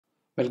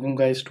Welcome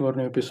guys to our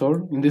new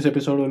episode. In this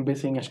episode, we'll be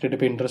seeing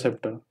HTTP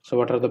interceptor. So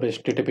what are the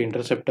HTTP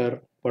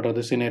interceptor? What are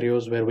the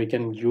scenarios where we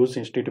can use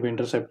HTTP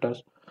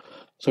interceptors?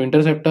 So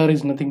interceptor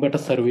is nothing but a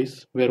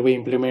service where we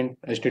implement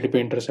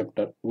HTTP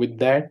interceptor. With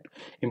that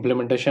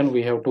implementation,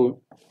 we have to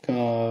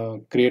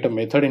create a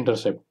method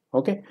intercept.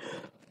 Okay.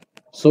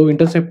 So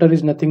interceptor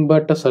is nothing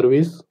but a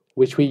service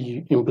which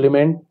we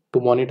implement to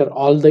monitor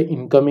all the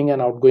incoming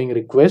and outgoing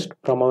requests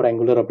from our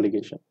Angular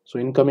application. So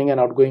incoming and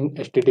outgoing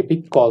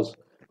HTTP calls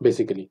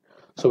basically.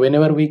 So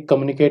whenever we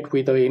communicate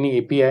with any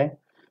API,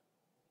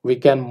 we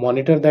can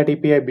monitor that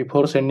API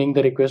before sending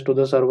the request to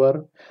the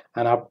server,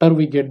 and after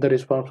we get the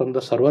response from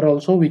the server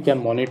also we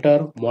can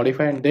monitor,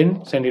 modify, and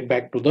then send it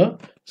back to the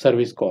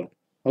service call.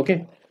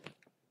 Okay.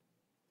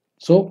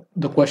 So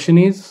the question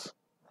is,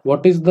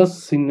 what is the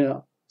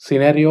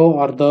scenario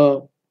or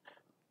the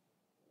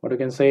what you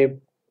can say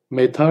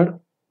method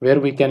where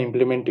we can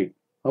implement it?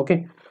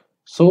 Okay.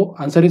 So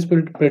answer is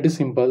pretty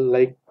simple.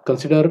 Like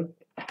consider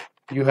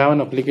you have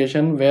an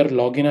application where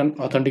login and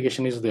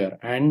authentication is there,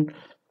 and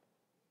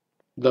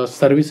the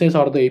services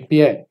or the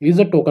API is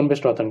a token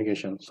based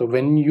authentication. So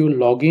when you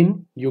log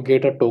in, you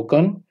get a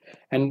token,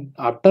 and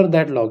after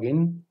that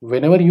login,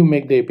 whenever you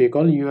make the API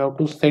call, you have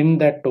to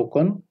send that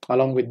token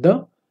along with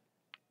the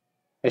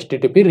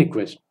HTTP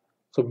request.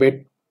 So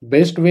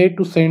best way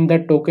to send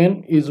that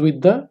token is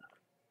with the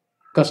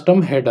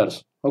custom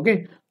headers.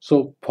 Okay,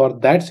 so for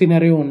that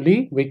scenario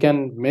only we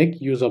can make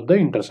use of the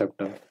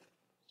interceptor.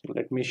 So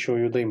let me show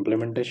you the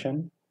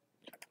implementation.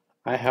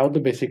 I have the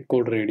basic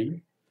code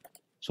ready.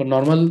 So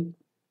normal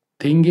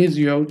thing is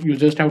you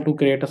just have to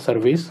create a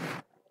service.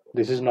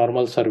 This is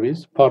normal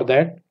service. For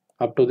that,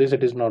 up to this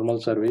it is normal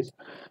service.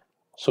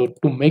 So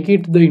to make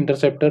it the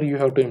interceptor, you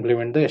have to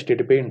implement the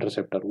HTTP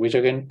interceptor, which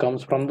again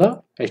comes from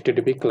the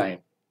HTTP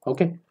client.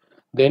 Okay.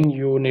 Then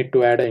you need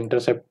to add an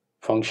intercept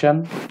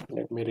function.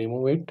 Let me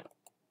remove it.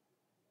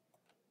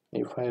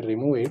 If I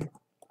remove it,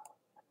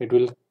 it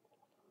will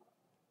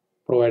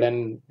provide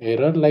an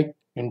error like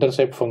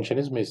intercept function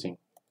is missing.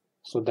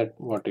 So that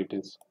what it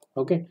is.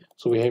 Okay,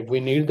 so we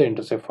need the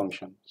intercept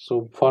function.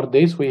 So for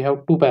this we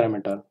have two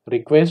parameter,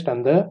 request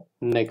and the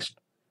next.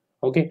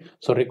 Okay,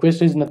 so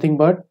request is nothing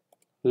but,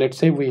 let's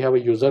say we have a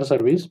user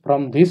service.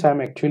 From this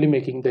I'm actually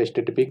making the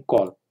HTTP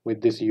call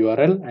with this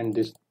URL and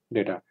this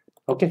data.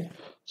 Okay,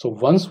 so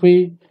once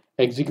we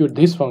execute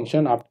this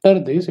function, after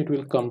this it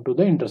will come to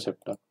the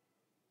interceptor.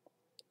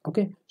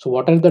 Okay, so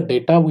what are the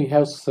data we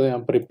have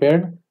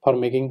prepared for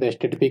making the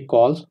HTTP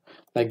calls,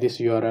 like this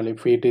URL?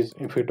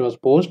 If it was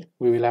post,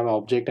 we will have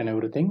object and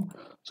everything,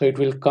 so it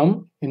will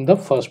come in the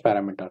first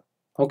parameter.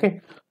 Okay,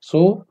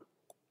 so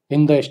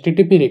in the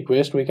HTTP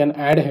request we can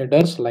add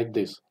headers like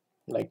this.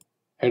 Like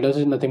headers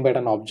is nothing but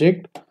an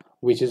object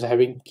which is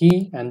having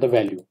key and the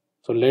value.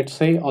 So let's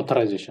say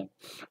authorization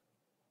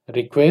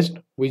request,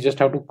 we just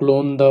have to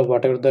clone the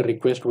whatever the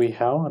request we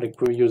have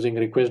using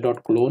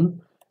request.clone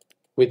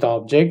with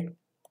object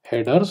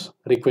headers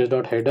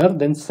request.header,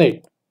 then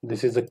set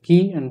this is a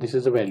key and this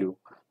is a value.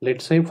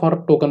 Let's say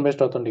for token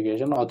based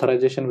authentication,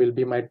 authorization will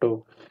be my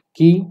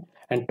key,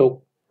 and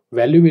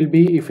value will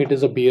be, if it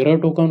is a bearer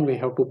token, we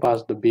have to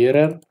pass the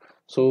bearer.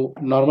 So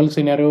normal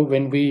scenario,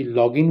 when we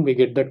log in, we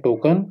get the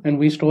token and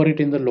we store it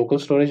in the local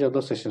storage or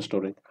the session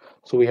storage.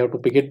 So we have to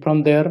pick it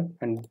from there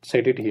and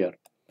set it here.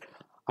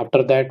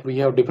 After that we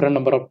have different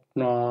number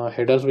of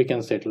headers we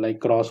can set, like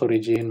cross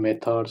origin,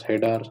 methods,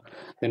 headers.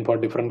 Then for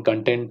different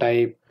content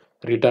type,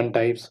 return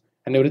types,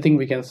 and everything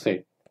we can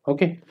set.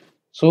 Okay,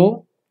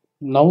 so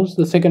now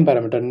the second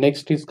parameter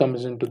next is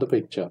comes into the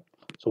picture.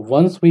 So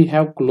once we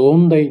have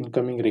cloned the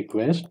incoming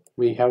request,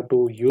 we have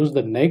to use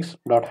the next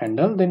dot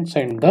handle, then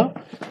send the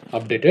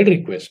updated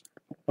request.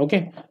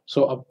 Okay,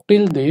 so up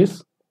till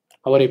this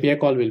our API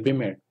call will be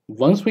made.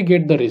 Once we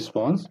get the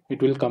response,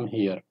 it will come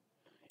here.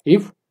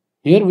 If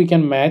here we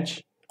can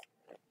match,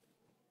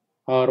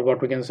 or what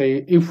we can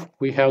say, if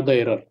we have the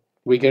error,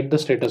 we get the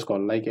status call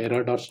like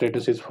error dot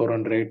status is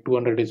 400,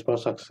 200 is for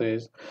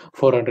success,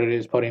 400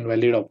 is for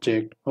invalid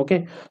object.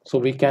 Okay, so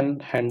we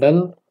can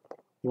handle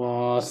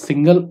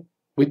single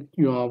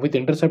with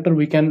interceptor.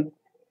 We can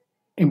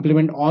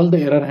implement all the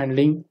error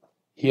handling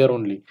here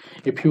only.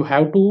 If you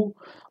have to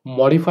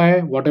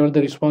modify whatever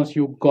the response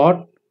you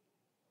got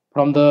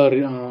from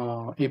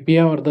the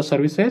API or the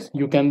services,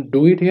 you can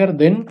do it here,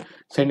 then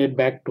send it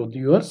back to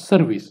your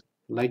service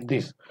like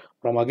this.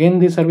 From again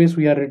this service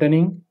we are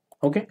returning.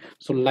 Okay,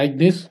 so like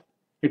this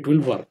it will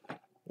work.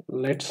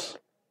 Let's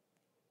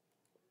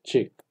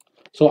check.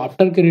 So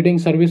after creating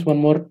service, one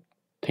more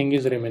thing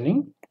is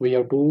remaining. We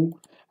have to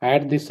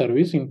add this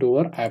service into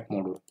our app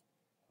module.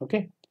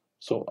 Okay,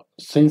 so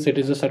since it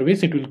is a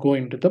service, it will go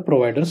into the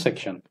provider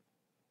section.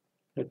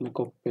 Let me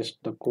copy paste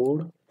the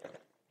code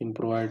in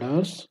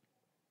providers.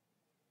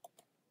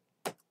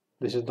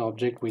 This is the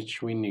object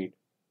which we need.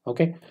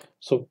 Okay,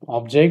 so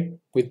object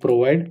with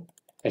provide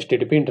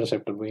HTTP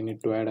interceptor, we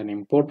need to add an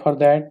import for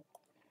that,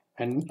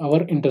 and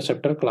our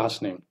interceptor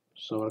class name.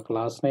 So our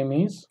class name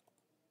is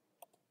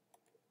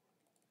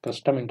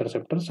custom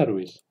interceptor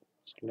service.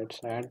 So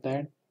let's add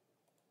that.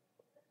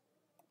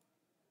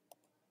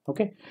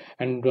 Okay,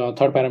 and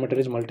third parameter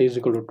is multi is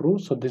equal to true.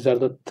 So these are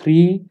the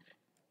three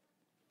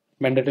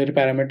mandatory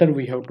parameter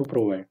we have to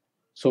provide.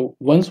 So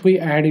once we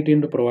add it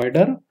into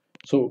provider,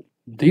 so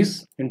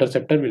this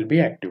interceptor will be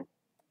active.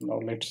 Now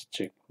let's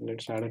check.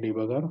 Let's add a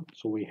debugger.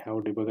 So we have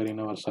debugger in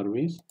our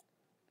service.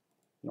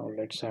 Now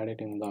let's add it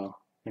in the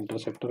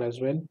interceptor as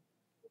well.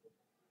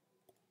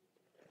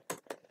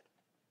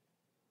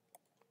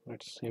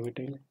 Let's save it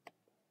in.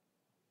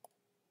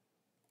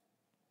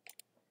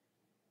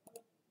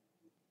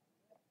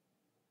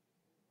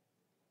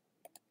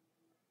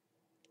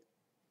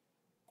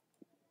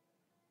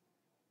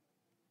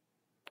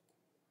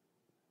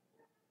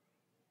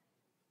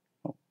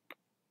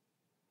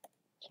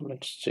 So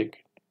let's check it.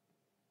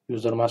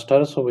 User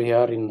master. So we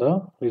are in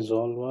the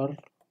resolver.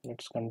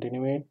 Let's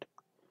continue it.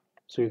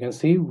 So you can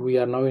see we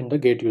are now in the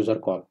get user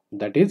call.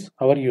 That is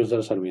our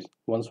user service.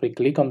 Once we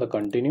click on the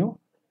continue,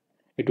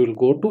 it will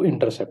go to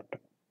intercept.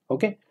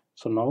 Okay.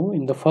 So now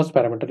in the first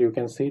parameter, you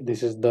can see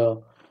this is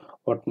the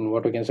what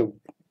we can say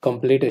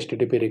complete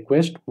HTTP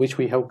request which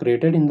we have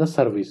created in the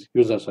service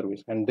user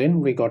service, and then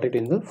we got it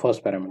in the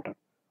first parameter.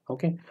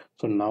 Okay.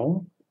 So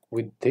now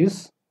with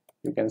this,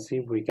 you can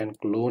see we can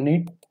clone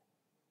it.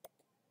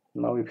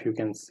 Now if you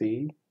can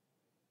see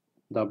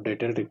the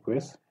updated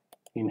request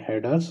in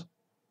headers,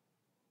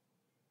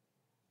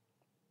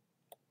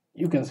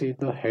 you can see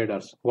the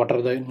headers. What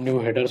are the new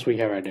headers we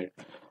have added?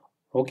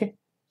 Okay.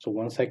 So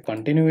once I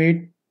continue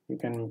it, you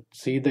can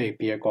see the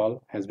API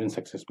call has been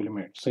successfully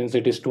made. Since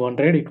it is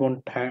 200, it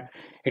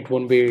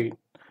won't be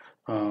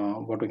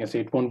what we can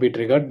say, it won't be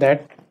triggered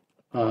that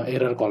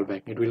error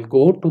callback. It will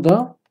go to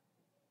the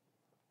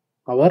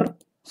our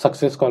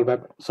success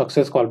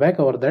callback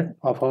over that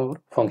of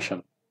our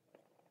function.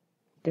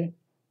 Okay.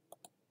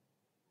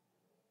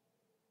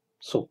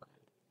 So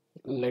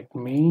let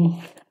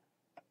me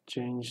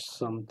change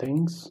some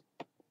things.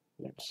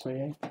 Let's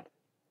say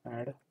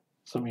add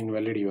some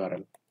invalid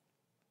URL.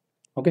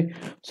 Okay,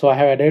 so I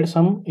have added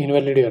some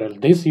invalid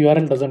URL. This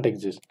URL doesn't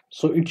exist,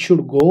 so it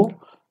should go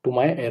to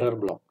my error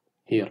block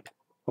here.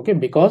 Okay,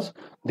 because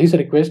this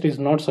request is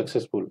not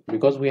successful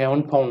because we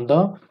haven't found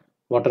the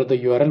what are the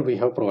URL we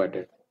have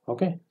provided.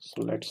 Okay,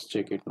 so let's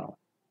check it now.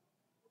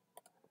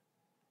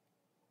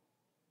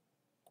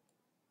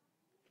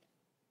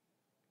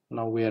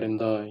 Now we are in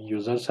the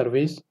user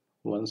service.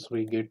 Once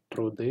we get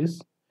through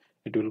this,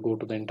 it will go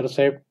to the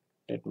intercept.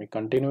 Let me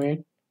continue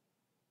it.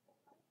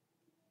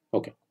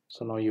 Okay,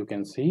 so now you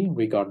can see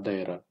we got the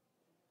error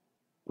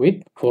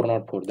with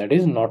 404, that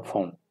is not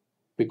found,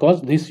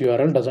 because this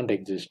URL doesn't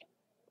exist.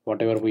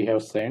 Whatever we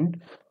have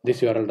sent,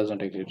 this URL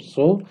doesn't exist.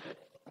 So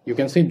you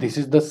can see this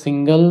is the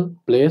single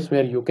place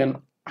where you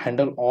can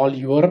handle all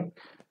your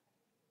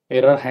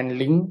error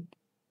handling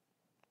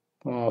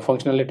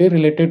functionality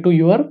related to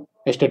your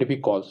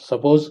HTTP calls.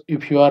 Suppose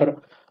if you are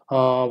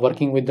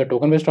working with the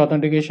token based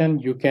authentication,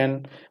 you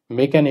can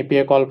make an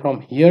API call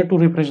from here to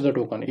refresh the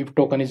token if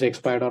token is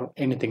expired or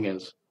anything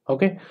else.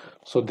 Okay,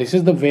 so this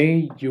is the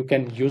way you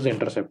can use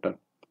interceptor.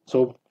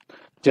 So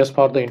just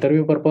for the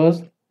interview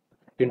purpose,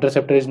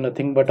 interceptor is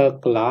nothing but a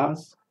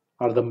class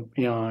or the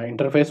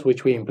interface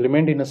which we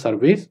implement in a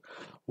service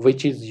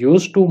which is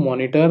used to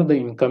monitor the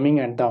incoming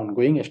and the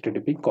ongoing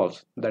HTTP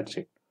calls. That's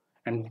it.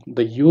 And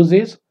the use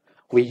is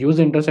we use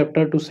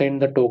interceptor to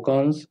send the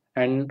tokens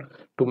and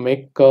to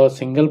make a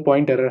single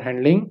point error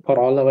handling for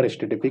all our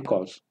HTTP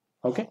calls.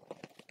 Okay,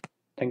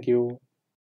 thank you.